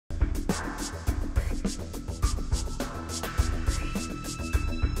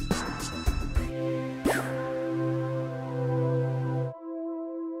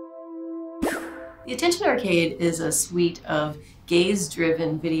The Attention Arcade is a suite of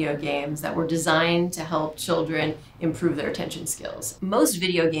gaze-driven video games that were designed to help children improve their attention skills. Most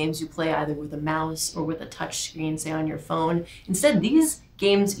video games you play either with a mouse or with a touch screen, say on your phone. Instead, these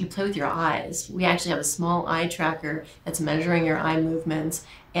games you play with your eyes. We actually have a small eye tracker that's measuring your eye movements,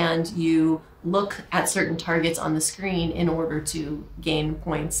 and you look at certain targets on the screen in order to gain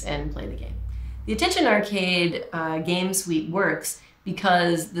points and play the game. The Attention Arcade game suite works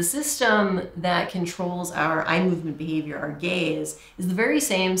because the system that controls our eye movement behavior, our gaze, is the very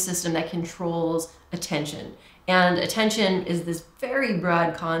same system that controls attention. And attention is this very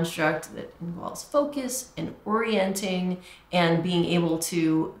broad construct that involves focus and orienting and being able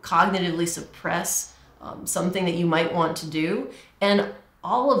to cognitively suppress something that you might want to do. And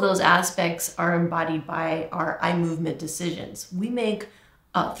all of those aspects are embodied by our eye movement decisions. We make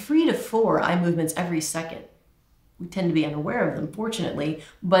 3 to 4 eye movements every second. We tend to be unaware of them, fortunately,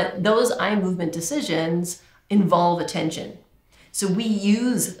 but those eye movement decisions involve attention. So we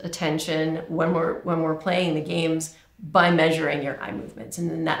use attention when we're playing the games by measuring your eye movements,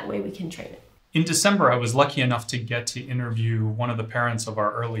 and in that way we can train it. In December, I was lucky enough to get to interview one of the parents of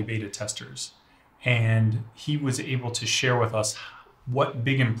our early beta testers, and he was able to share with us what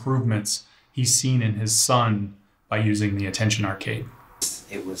big improvements he's seen in his son by using the Attention Arcade.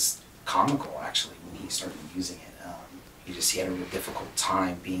 It was comical, actually, when he started using it. He had a real difficult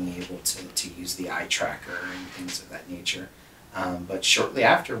time being able to use the eye tracker and things of that nature. But shortly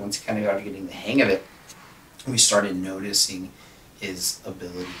after, once he kind of got getting the hang of it, we started noticing his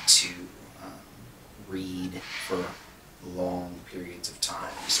ability to read for long periods of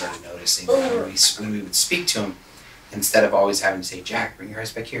time. We started noticing that when we would speak to him, instead of always having to say, "Jack, bring your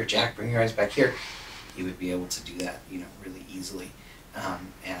eyes back here, Jack, bring your eyes back here," he would be able to do that, really easily.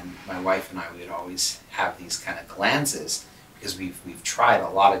 And my wife and I would always have these kind of glances because we've tried a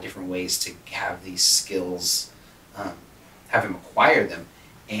lot of different ways to have these skills, have him acquire them,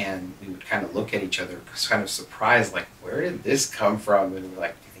 and we would kind of look at each other kind of surprised, like, where did this come from? And we're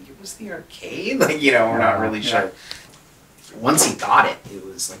like, do you think it was the arcade? Like, we're not really sure. Once he got it, it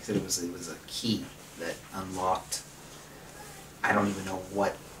was like I said, it was a key that unlocked. I don't even know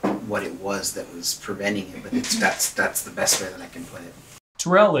what it was that was preventing it, but that's the best way that I can put it.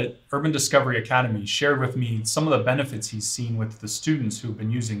 Terrell at Urban Discovery Academy shared with me some of the benefits he's seen with the students who've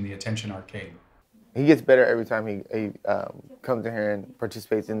been using the Attention Arcade. He gets better every time he comes in here and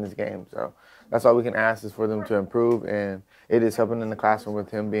participates in this game. So that's all we can ask is for them to improve, and it is helping in the classroom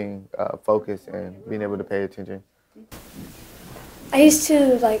with him being focused and being able to pay attention. I used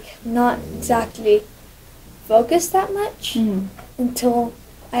to not exactly focus that much until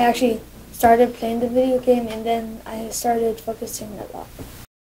I actually started playing the video game, and then I started focusing a lot.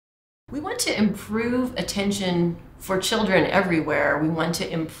 We want to improve attention for children everywhere. We want to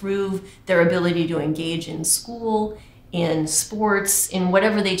improve their ability to engage in school, in sports, in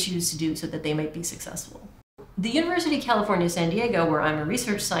whatever they choose to do so that they might be successful. The University of California, San Diego, where I'm a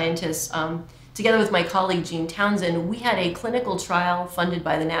research scientist, together with my colleague Jean Townsend, we had a clinical trial funded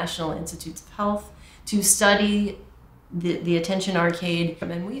by the National Institutes of Health to study the Attention Arcade.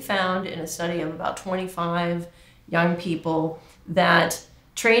 And we found in a study of about 25 young people that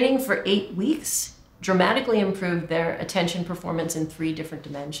training for 8 weeks dramatically improved their attention performance in 3 different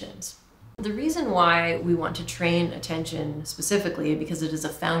dimensions. The reason why we want to train attention specifically is because it is a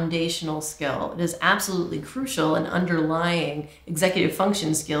foundational skill. It is absolutely crucial and underlying executive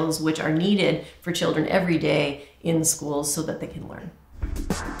function skills which are needed for children every day in schools so that they can learn.